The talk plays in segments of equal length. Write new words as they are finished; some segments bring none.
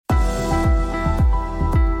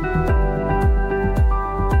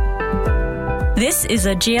This is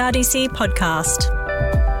a GRDC podcast.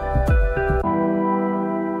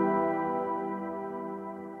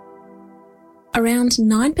 Around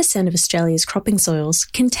 9% of Australia's cropping soils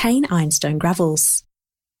contain ironstone gravels.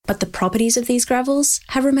 But the properties of these gravels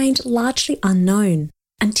have remained largely unknown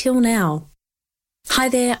until now. Hi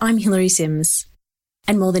there, I'm Hilary Sims.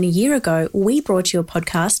 And more than a year ago, we brought you a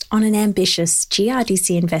podcast on an ambitious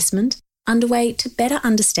GRDC investment underway to better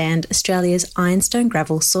understand Australia's ironstone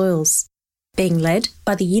gravel soils, being led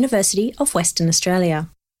by the University of Western Australia.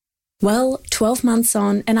 Well, 12 months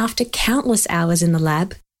on, and after countless hours in the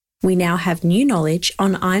lab, we now have new knowledge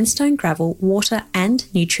on ironstone gravel water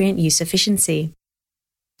and nutrient use efficiency.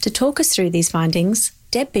 To talk us through these findings,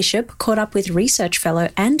 Deb Bishop caught up with research fellow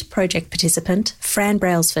and project participant Fran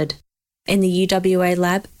Brailsford in the UWA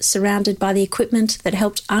lab, surrounded by the equipment that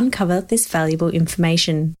helped uncover this valuable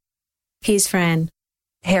information. Here's Fran.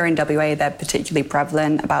 Here in WA, they're particularly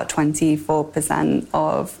prevalent. About 24%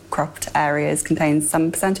 of cropped areas contain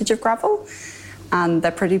some percentage of gravel, and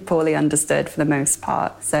they're pretty poorly understood for the most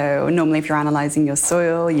part. So normally if you're analysing your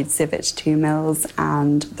soil, you'd sieve it to 2 mils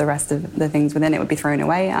and the rest of the things within it would be thrown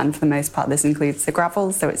away, and for the most part this includes the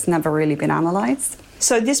gravel, so it's never really been analysed.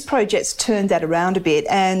 So this project's turned that around a bit,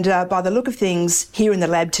 and by the look of things here in the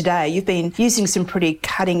lab today, you've been using some pretty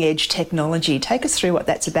cutting-edge technology. Take us through what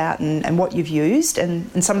that's about and what you've used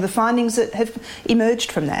and some of the findings that have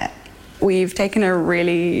emerged from that. We've taken a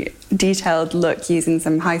really detailed look using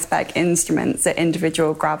some high-spec instruments at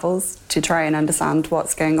individual gravels to try and understand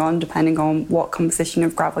what's going on depending on what composition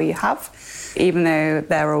of gravel you have. Even though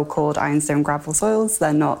they're all called ironstone gravel soils,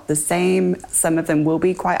 they're not the same. Some of them will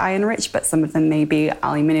be quite iron-rich, but some of them may be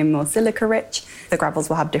aluminium or silica-rich. The gravels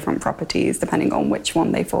will have different properties depending on which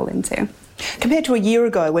one they fall into. Compared to a year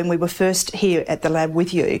ago when we were first here at the lab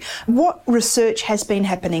with you, what research has been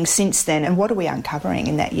happening since then, and what are we uncovering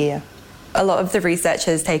in that year? A lot of the research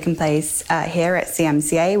has taken place here at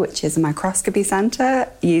CMCA, which is a microscopy centre,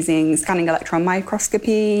 using scanning electron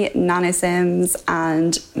microscopy, nanosims,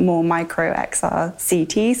 and more micro XR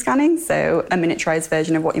CT scanning, so a miniaturised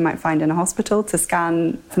version of what you might find in a hospital, to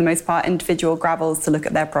scan, for the most part, individual gravels to look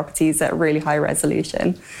at their properties at really high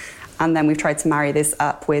resolution. And then we've tried to marry this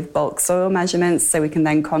up with bulk soil measurements so we can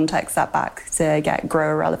then context that back to get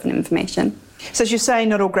grower-relevant information. So as you say,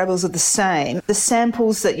 not all gravels are the same. The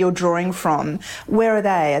samples that you're drawing from, where are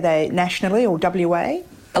they? Are they nationally or WA?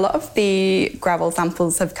 A lot of the gravel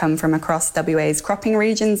samples have come from across WA's cropping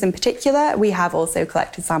regions in particular. We have also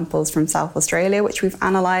collected samples from South Australia, which we've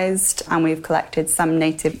analysed, and we've collected some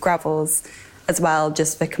native gravels as well,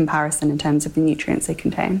 just for comparison in terms of the nutrients they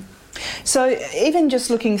contain. So even just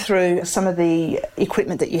looking through some of the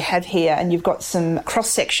equipment that you have here, and you've got some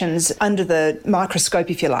cross-sections under the microscope,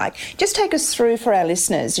 if you like, just take us through for our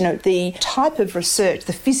listeners, the type of research,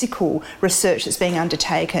 the physical research that's being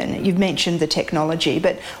undertaken. You've mentioned the technology,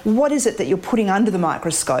 but what is it that you're putting under the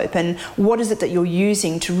microscope, and what is it that you're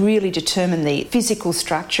using to really determine the physical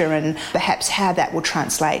structure and perhaps how that will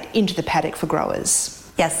translate into the paddock for growers?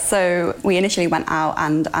 Yes, so we initially went out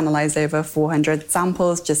and analysed over 400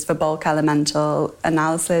 samples just for bulk elemental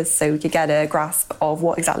analysis, so we could get a grasp of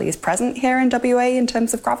what exactly is present here in WA in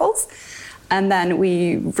terms of gravels. And then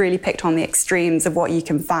we really picked on the extremes of what you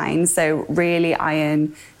can find, so really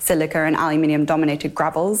iron, silica and aluminium dominated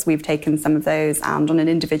gravels. We've taken some of those and on an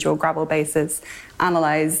individual gravel basis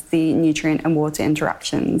analysed the nutrient and water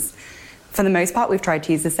interactions. For the most part, we've tried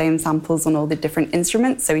to use the same samples on all the different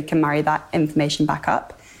instruments so we can marry that information back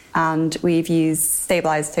up. And we've used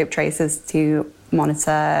stabilised isotope tracers to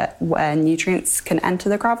monitor where nutrients can enter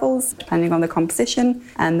the gravels, depending on the composition.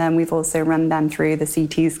 And then we've also run them through the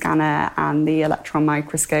CT scanner and the electron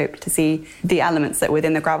microscope to see the elements that are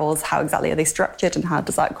within the gravels, how exactly are they structured and how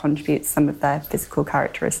does that contribute to some of their physical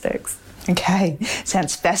characteristics. Okay,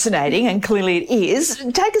 sounds fascinating, and clearly it is.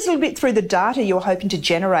 Take us a little bit through the data you're hoping to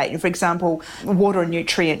generate, for example, water and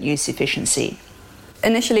nutrient use efficiency.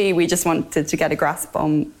 Initially, we just wanted to get a grasp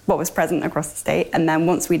on what was present across the state, and then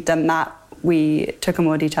once we'd done that, we took a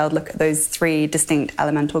more detailed look at those 3 distinct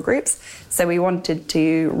elemental groups. So we wanted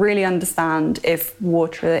to really understand if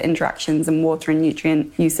water interactions and water and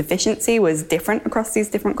nutrient use efficiency was different across these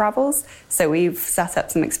different gravels. So we've set up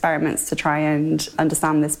some experiments to try and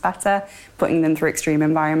understand this better, putting them through extreme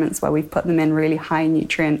environments where we've put them in really high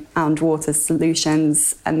nutrient and water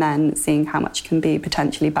solutions, and then seeing how much can be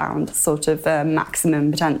potentially bound, sort of a maximum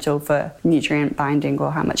potential for nutrient binding, or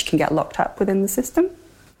how much can get locked up within the system.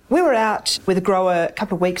 We were out with a grower a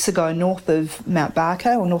couple of weeks ago north of Mount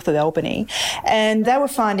Barker or north of Albany, and they were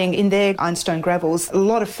finding in their ironstone gravels a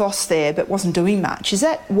lot of phos there but wasn't doing much. Is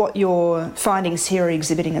that what your findings here are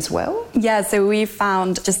exhibiting as well? Yeah, so we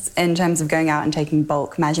found, just in terms of going out and taking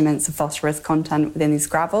bulk measurements of phosphorus content within these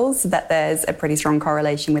gravels, that there's a pretty strong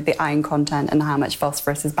correlation with the iron content and how much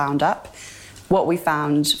phosphorus is bound up. What we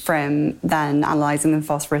found from then analysing the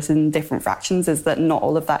phosphorus in different fractions is that not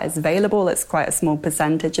all of that is available. It's quite a small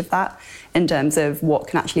percentage of that in terms of what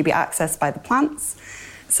can actually be accessed by the plants.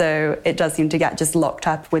 So it does seem to get just locked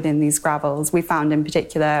up within these gravels. We found in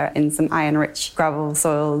particular in some iron-rich gravel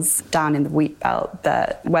soils down in the wheat belt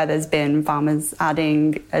that where there's been farmers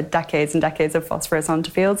adding decades and decades of phosphorus onto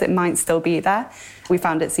fields, it might still be there. We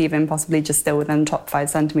found it's even possibly just still within the top 5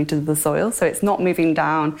 centimetres of the soil. So it's not moving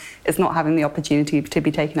down, it's not having the opportunity to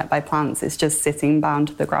be taken up by plants, it's just sitting bound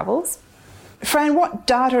to the gravels. Fran, what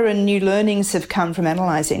data and new learnings have come from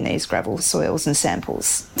analysing these gravel soils and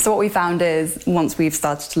samples? So what we found is, once we've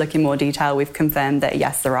started to look in more detail, we've confirmed that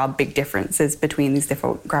yes, there are big differences between these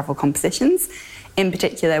different gravel compositions. In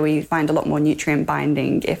particular, we find a lot more nutrient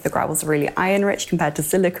binding if the gravels are really iron-rich compared to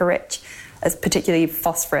silica-rich, as particularly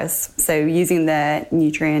phosphorus. So using the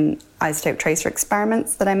nutrient isotope tracer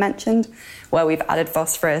experiments that I mentioned, where we've added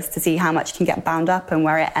phosphorus to see how much can get bound up and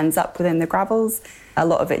where it ends up within the gravels, a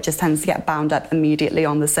lot of it just tends to get bound up immediately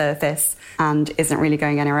on the surface and isn't really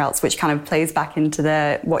going anywhere else, which kind of plays back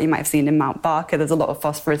into what you might have seen in Mount Barker. There's a lot of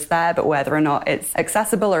phosphorus there, but whether or not it's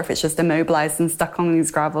accessible or if it's just immobilised and stuck on these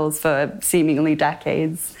gravels for seemingly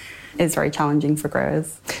decades is very challenging for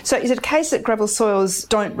growers. So is it a case that gravel soils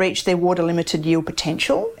don't reach their water-limited yield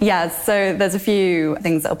potential? Yeah, so there's a few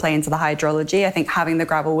things that will play into the hydrology. I think having the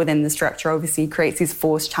gravel within the structure obviously creates these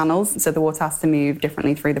forced channels, so the water has to move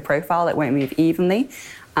differently through the profile. It won't move evenly.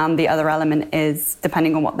 The other element is,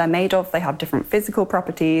 depending on what they're made of, they have different physical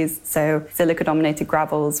properties. So silica-dominated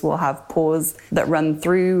gravels will have pores that run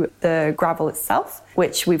through the gravel itself,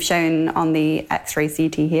 which we've shown on the X-ray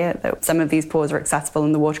CT here, that some of these pores are accessible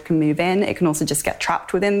and the water can move in. It can also just get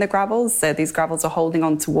trapped within the gravels. So these gravels are holding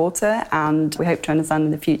on to water, and we hope to understand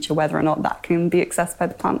in the future whether or not that can be accessed by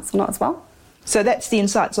the plants or not as well. So that's the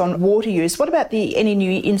insights on water use. What about any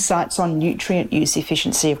new insights on nutrient use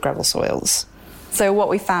efficiency of gravel soils? So what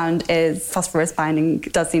we found is phosphorus binding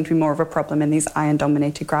does seem to be more of a problem in these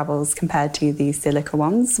iron-dominated gravels compared to the silica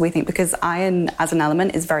ones. We think because iron as an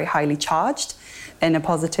element is very highly charged in a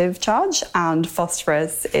positive charge, and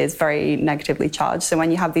phosphorus is very negatively charged. So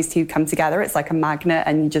when you have these two come together, it's like a magnet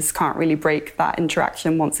and you just can't really break that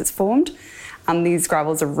interaction once it's formed. And these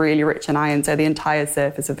gravels are really rich in iron, so the entire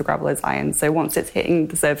surface of the gravel is iron. So once it's hitting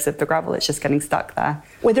the surface of the gravel, it's just getting stuck there.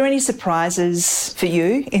 Were there any surprises for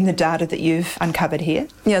you in the data that you've uncovered here?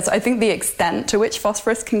 Yes, I think the extent to which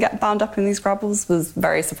phosphorus can get bound up in these gravels was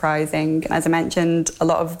very surprising. As I mentioned, a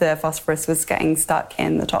lot of the phosphorus was getting stuck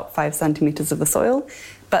in the top 5 centimetres of the soil,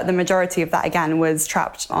 but the majority of that, again, was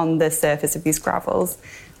trapped on the surface of these gravels.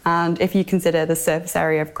 And if you consider the surface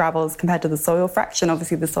area of gravels compared to the soil fraction,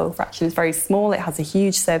 obviously the soil fraction is very small. It has a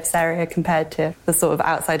huge surface area compared to the sort of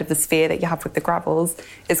outside of the sphere that you have with the gravels.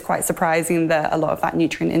 It's quite surprising that a lot of that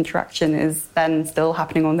nutrient interaction is then still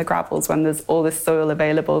happening on the gravels when there's all this soil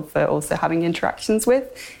available for also having interactions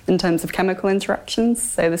with in terms of chemical interactions.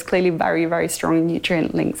 So there's clearly very, very strong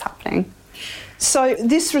nutrient links happening. So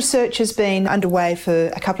this research has been underway for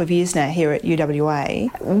a couple of years now here at UWA.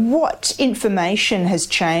 What information has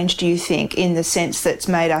changed, do you think, in the sense that's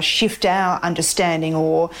made us shift our understanding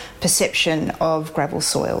or perception of gravel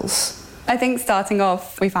soils? I think starting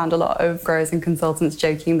off, we found a lot of growers and consultants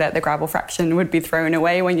joking that the gravel fraction would be thrown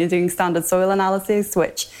away when you're doing standard soil analysis,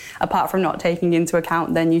 which, apart from not taking into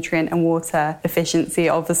account the nutrient and water efficiency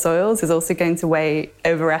of the soils, is also going to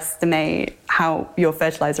overestimate how your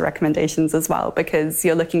fertiliser recommendations as well, because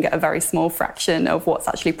you're looking at a very small fraction of what's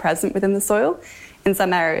actually present within the soil. In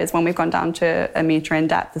some areas, when we've gone down to a metre in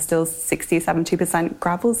depth, there's still 60-70%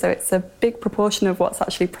 gravel, so it's a big proportion of what's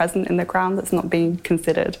actually present in the ground that's not being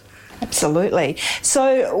considered. Absolutely.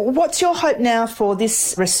 So what's your hope now for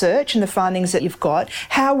this research and the findings that you've got?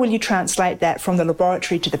 How will you translate that from the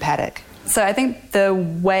laboratory to the paddock? So I think the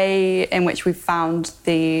way in which we've found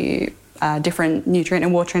the different nutrient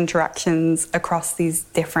and water interactions across these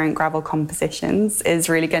different gravel compositions is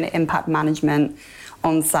really going to impact management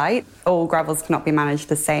on site. All gravels cannot be managed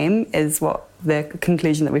the same is what the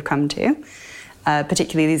conclusion that we've come to.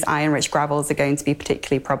 Particularly these iron-rich gravels are going to be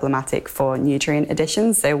particularly problematic for nutrient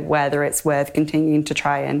additions. So whether it's worth continuing to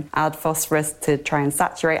try and add phosphorus to try and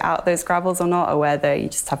saturate out those gravels or not, or whether you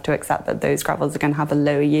just have to accept that those gravels are going to have a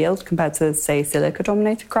lower yield compared to, say,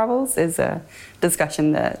 silica-dominated gravels, is a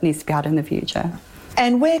discussion that needs to be had in the future.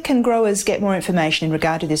 And where can growers get more information in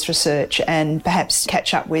regard to this research and perhaps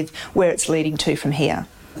catch up with where it's leading to from here?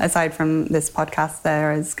 Aside from this podcast,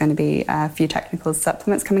 there is going to be a few technical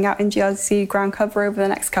supplements coming out in GRDC ground cover over the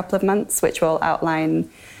next couple of months, which will outline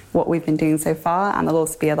what we've been doing so far. And there'll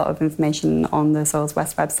also be a lot of information on the Soils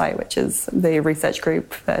West website, which is the research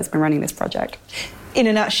group that has been running this project. In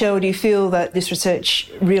a nutshell, do you feel that this research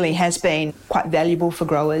really has been quite valuable for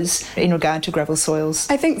growers in regard to gravel soils?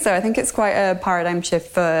 I think so. I think it's quite a paradigm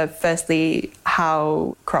shift for, firstly,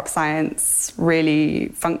 how crop science really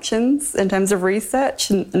functions in terms of research.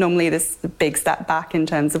 Normally, this big step back in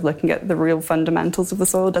terms of looking at the real fundamentals of the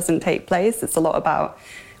soil doesn't take place. It's a lot about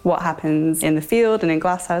what happens in the field and in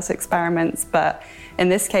glasshouse experiments. But in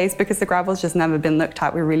this case, because the gravel's just never been looked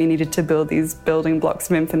at, we really needed to build these building blocks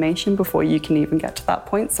of information before you can even get to that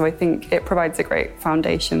point. So I think it provides a great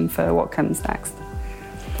foundation for what comes next.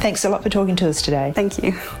 Thanks a lot for talking to us today. Thank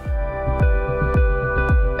you.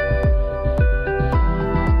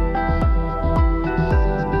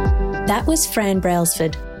 That was Fran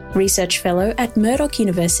Brailsford, Research Fellow at Murdoch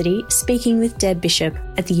University, speaking with Deb Bishop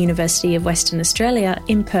at the University of Western Australia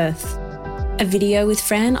in Perth. A video with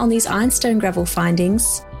Fran on these ironstone gravel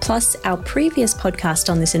findings, plus our previous podcast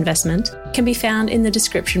on this investment, can be found in the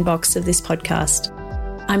description box of this podcast.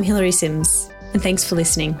 I'm Hilary Sims, and thanks for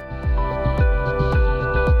listening.